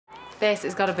This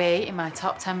has got to be in my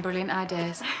top 10 brilliant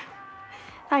ideas.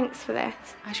 Thanks for this.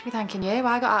 I should be thanking you.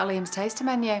 I got out of Liam's taster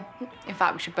menu. In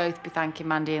fact, we should both be thanking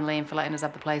Mandy and Liam for letting us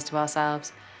have the place to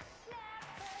ourselves.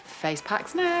 Face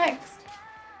packs next.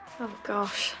 Oh,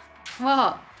 gosh.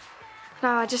 What? No,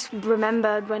 I just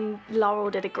remembered when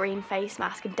Laurel did a green face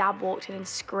mask and Dad walked in and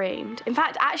screamed. In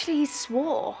fact, actually, he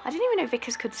swore. I didn't even know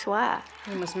Vickers could swear.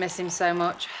 You must miss him so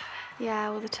much. Yeah,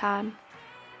 all the time.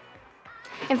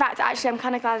 In fact, actually, I'm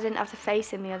kind of glad I didn't have to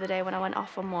face him the other day when I went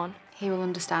off on one. He will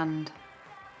understand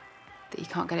that you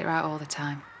can't get it right all the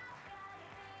time.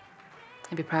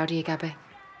 He'll be proud of you, Gabby.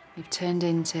 You've turned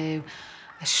into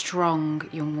a strong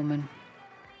young woman.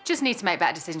 Just need to make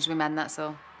better decisions with men, that's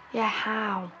all. Yeah,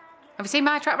 how? Have you seen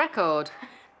my track record?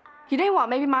 You know what?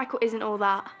 Maybe Michael isn't all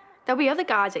that. There'll be other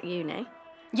guys at uni.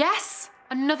 Yes!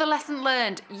 Another lesson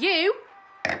learned. You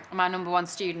are my #1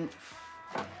 student.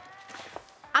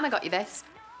 And I got you this.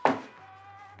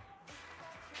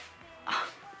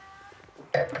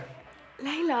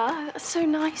 Layla, that's so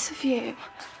nice of you.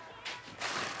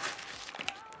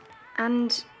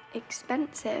 And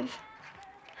expensive.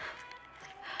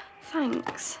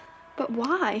 Thanks. But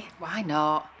why? Why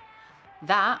not?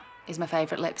 That is my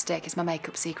favourite lipstick. It's my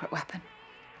makeup secret weapon.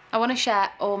 I want to share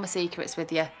all my secrets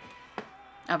with you.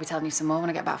 I'll be telling you some more when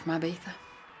I get back from Ibiza.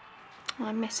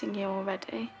 I'm missing you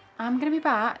already. I'm going to be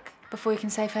back before you can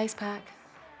say face pack.